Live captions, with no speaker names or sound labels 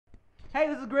Hey,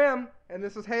 this is Grim. And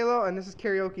this is Halo, and this is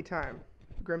Karaoke Time.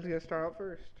 Grim's gonna start out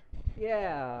first.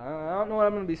 Yeah, I don't know what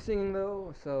I'm gonna be singing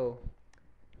though. So,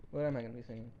 what am I gonna be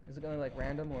singing? Is it gonna be like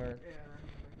random or? Yeah,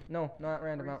 No, not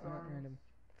random. Free Not songs. random.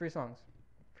 Free songs.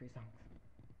 Free songs.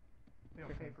 we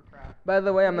don't pay for crap. By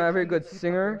the way, I'm You not a get- very you good get cheap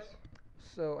singer, hookers.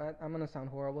 so I'm gonna sound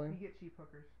horrible. You get cheap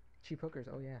hookers. Cheap hookers.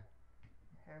 Oh yeah.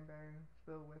 Handbang,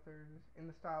 Bill Withers, in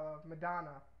the style of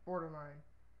Madonna, Borderline.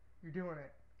 You're doing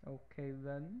it. Okay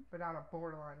then. Madonna,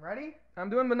 Borderline. Ready?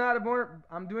 I'm doing Madonna.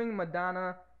 I'm doing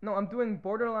Madonna. No, I'm doing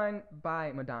Borderline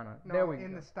by Madonna. No, There we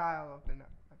in go. the style of Madonna.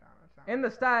 It's not In the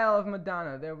style of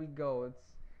Madonna. There we go. It's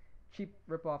cheap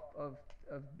ripoff of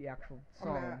the actual I'm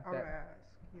song. gonna that, ask,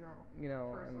 you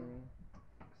know, for some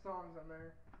songs on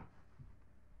there.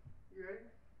 You ready?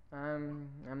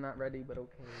 I'm not ready, but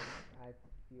okay. I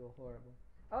feel horrible.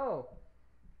 Oh.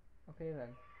 Okay then.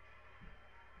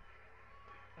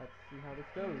 Let's see how this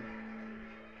goes.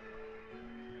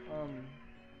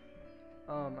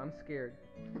 I'm scared.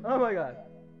 Oh my god.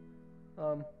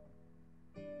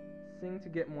 Sing to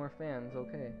get more fans.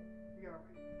 Okay. You gotta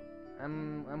wait.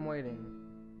 I'm waiting.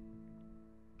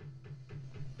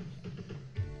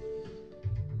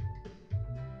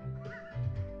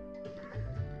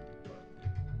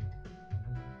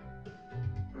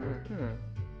 Hmm.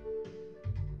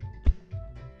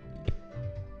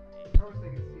 I wish they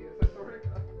could see us. I swear to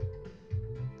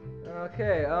God.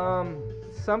 Okay,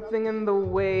 something in the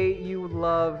way you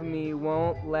love me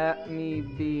won't let me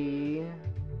be.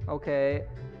 Okay.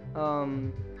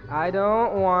 I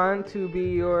don't want to be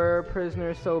your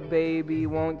prisoner, so baby,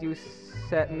 won't you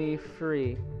set me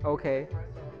free? Okay.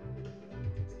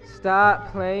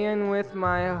 Stop playing with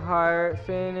my heart.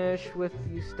 Finish with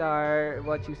you start.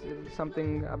 What you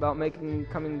something about making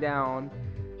coming down.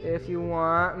 If you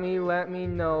want me, let me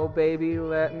know, baby.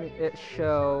 Let me it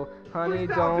show. Honey,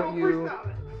 don't you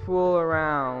fool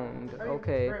around.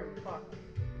 Okay. Grim, fuck.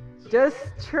 Just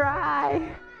try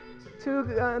to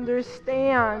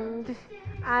understand.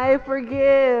 I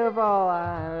forgive all.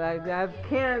 I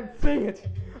can't sing it.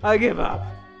 I give up.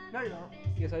 No, you don't.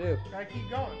 Yes, I do. Gotta keep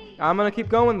going. I'm gonna keep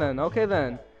going then. Okay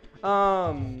then.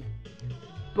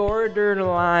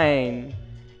 Borderline.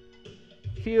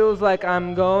 Feels like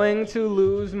I'm going to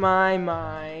lose my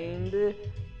mind.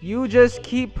 You just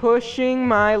keep pushing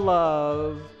my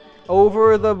love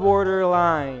over the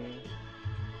borderline.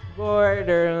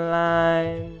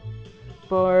 Borderline.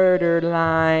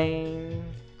 Borderline.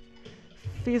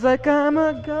 Feels like I'm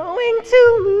going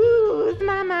to lose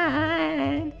my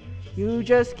mind. You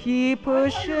just keep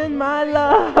pushing my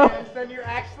love. Then you're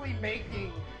actually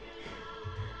making.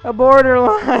 A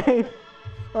borderline.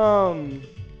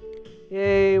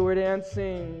 Yay, we're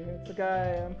dancing. It's a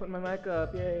guy. I'm putting my mic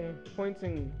up. Yay,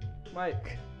 pointing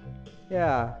mic.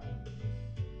 Yeah.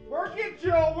 Work it,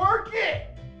 Joe. Work it.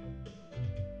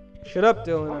 Shut up, I'm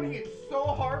Dylan. gonna get so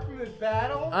hard from this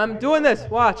battle. I'm doing this.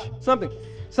 Watch.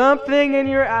 Something in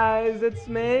your eyes that's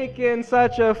making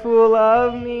such a fool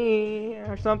of me.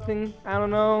 Or something. I don't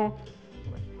know.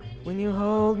 When you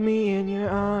hold me in your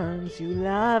arms, you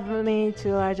love me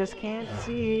till I just can't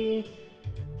see.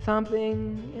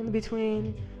 Something in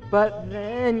between. But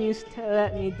then you still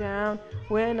let me down.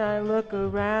 When I look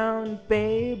around,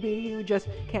 baby, you just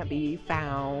can't be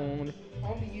found.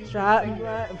 Only you Try- can sing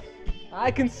this.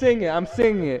 I can sing it. I'm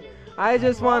singing it. I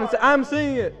just want to say. I'm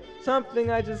singing it. Something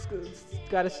I just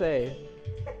gotta say.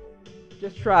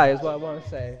 Just try is what I want to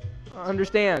say.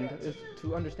 Understand is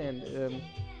to understand.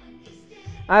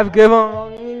 I've given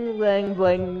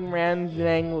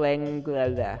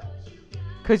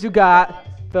cause you got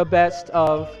the best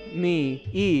of me.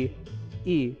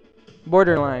 E.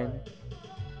 Borderline.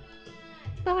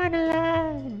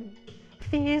 Borderline.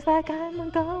 Feels like I'm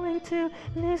going to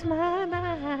lose my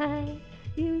mind.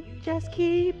 You just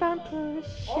keep on Only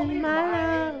pushing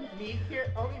my love me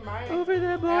here. Only my over the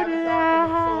avatar is so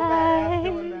badass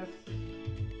doing borderline. this.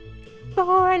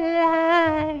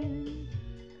 Borderline.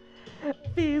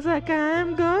 Feels like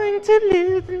I'm going to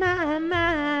lose my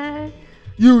mind.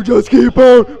 You just keep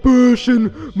on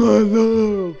pushing my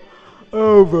love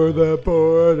over the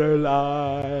borderline.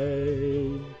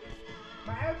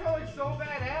 My avatar is so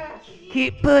badass.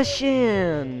 Keep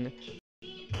pushing.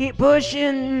 Keep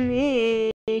pushing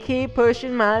me. Keep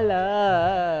pushing my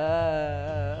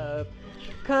love.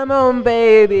 Come on,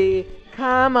 baby.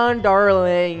 Come on,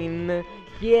 darling.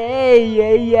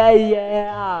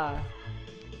 Yeah.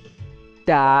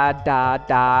 Da da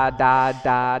da da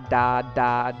da da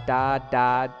da da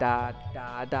da da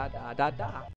da da da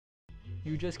da.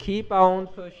 You just keep on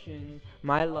pushing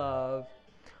my love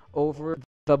over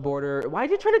the border. Why'd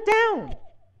you turn it down?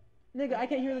 Nigga, I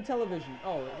can't hear the television.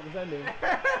 Oh, it was ending.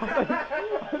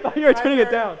 I thought you were turning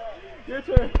it down. Your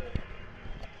turn.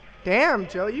 Damn,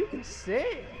 Joe, you can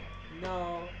sing.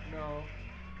 No.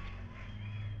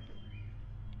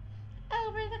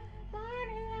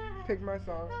 Pick my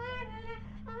song.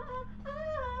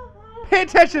 Pay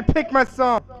attention, pick my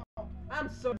song. I'm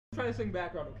so trying to sing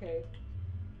background, okay?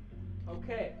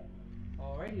 Okay.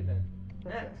 Alrighty then.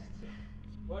 Next.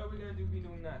 What are we gonna be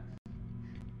doing next?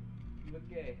 You look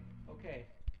gay. Okay.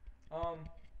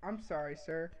 I'm sorry,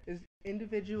 sir. Is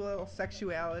individual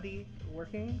sexuality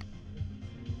working?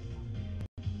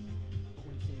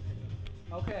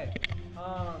 Okay.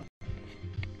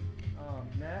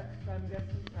 Next, I'm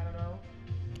guessing. I don't know.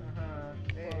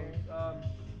 Hey.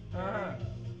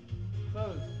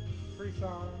 Close. Free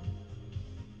song.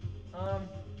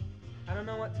 I don't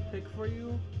know what to pick for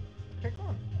you. Pick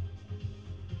one.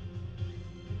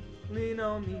 Lean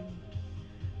on me.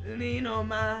 Lean on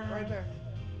my. Right there.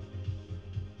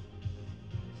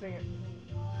 Sing it.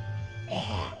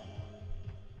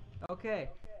 Okay.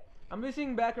 I'm just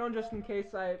singing background just in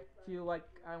case I feel like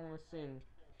I want to sing.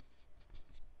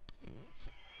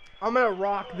 I'm gonna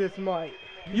rock this mic.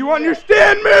 You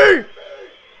understand me?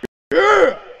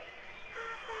 Yeah!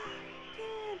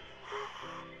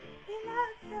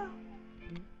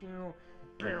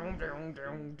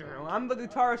 I'm the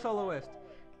guitar soloist.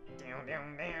 No,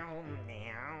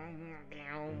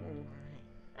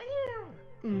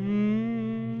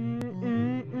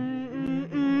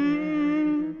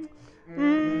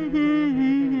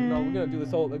 we're gonna do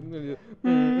this whole. We're gonna do.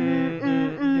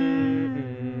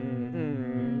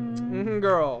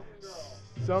 Girl.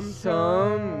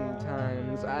 Sometimes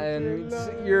I need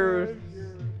yours.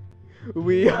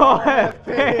 We all have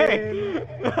pain.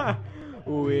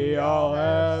 We all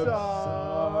have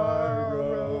sorrow.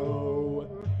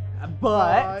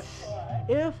 But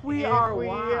if we are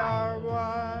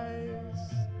wise,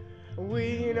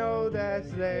 we know that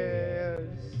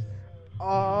there's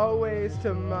always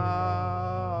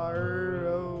tomorrow.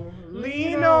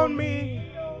 Lean on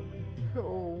me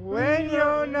when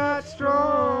you're not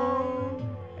strong,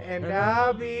 and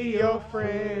I'll be your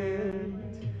friend.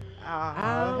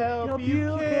 I'll help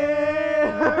you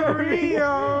carry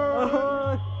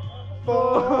on,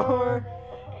 for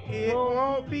it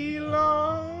won't be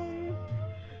long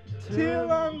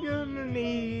till I'm gonna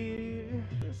need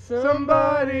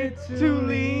somebody to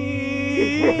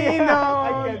lean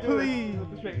on. Please,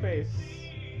 with a straight face.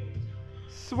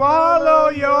 Swallow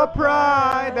your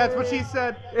pride. That's what she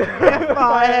said. If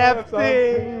I have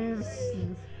things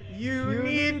you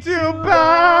need to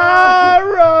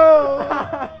borrow,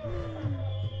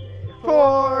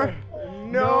 for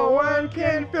no one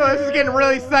can feel. This is getting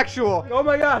really sexual. Oh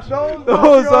my gosh.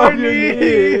 Those are your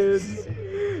needs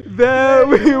that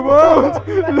we won't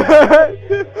let.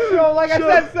 So, like I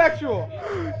said, sexual.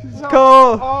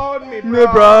 Call on me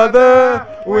brother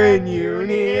when you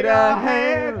need a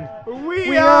hand.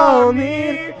 We all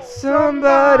need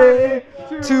somebody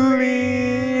to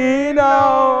lean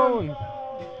on.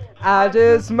 I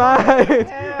just might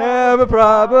have a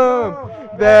problem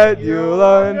that you'll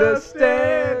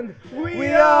understand.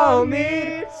 We all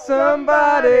need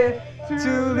somebody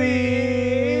to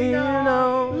lean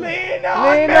on. Lean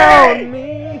on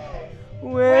me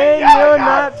when you're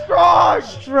not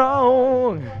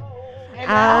strong.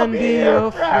 I'll be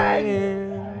your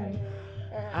friend.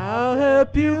 I'll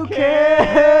help you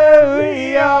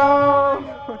carry on.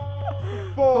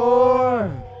 For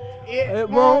it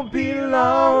won't be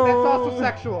long. That's also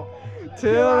sexual.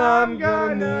 Till I'm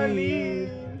gonna need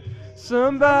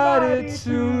somebody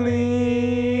to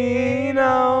lean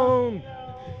on.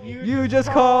 You just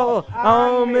call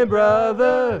on me,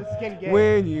 brother,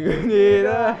 when you need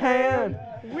a hand.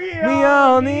 We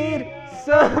all need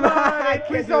somebody.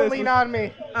 Please don't lean on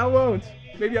me. I won't.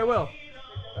 Maybe I will.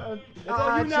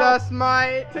 I just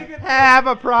might have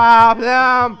a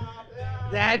problem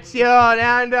that you'll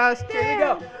understand. Here you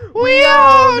go. We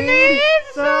all need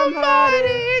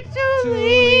somebody to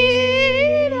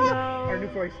lean on. Our new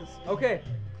voices. Okay.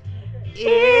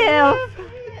 If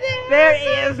there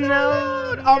is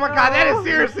no. Oh my God, that is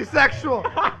seriously sexual.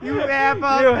 You have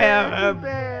a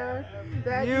bear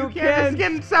that you can. This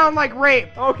can sound like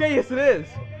rape. Okay, yes it is.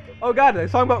 Oh God, a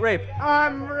song about rape.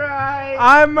 I'm right.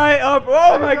 Up.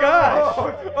 Oh my gosh.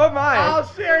 Oh my. I'll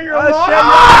share your I'll love. share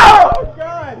Oh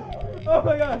God. Oh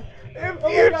my God. If Oh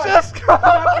my you God. just call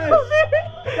Stop me.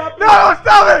 this. Stop No, this.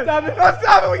 stop it. Stop it. No,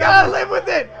 stop it. We gotta live with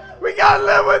it. We gotta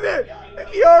live with it.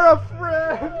 If you're a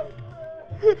friend,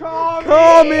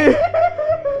 call me.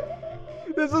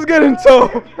 This is getting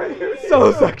so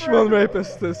sexual and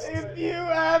rapist. This. If you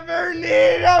ever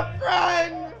need a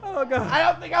friend, Oh God.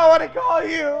 I don't think I want to call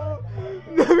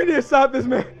you. We need to stop this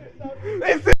man.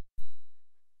 It's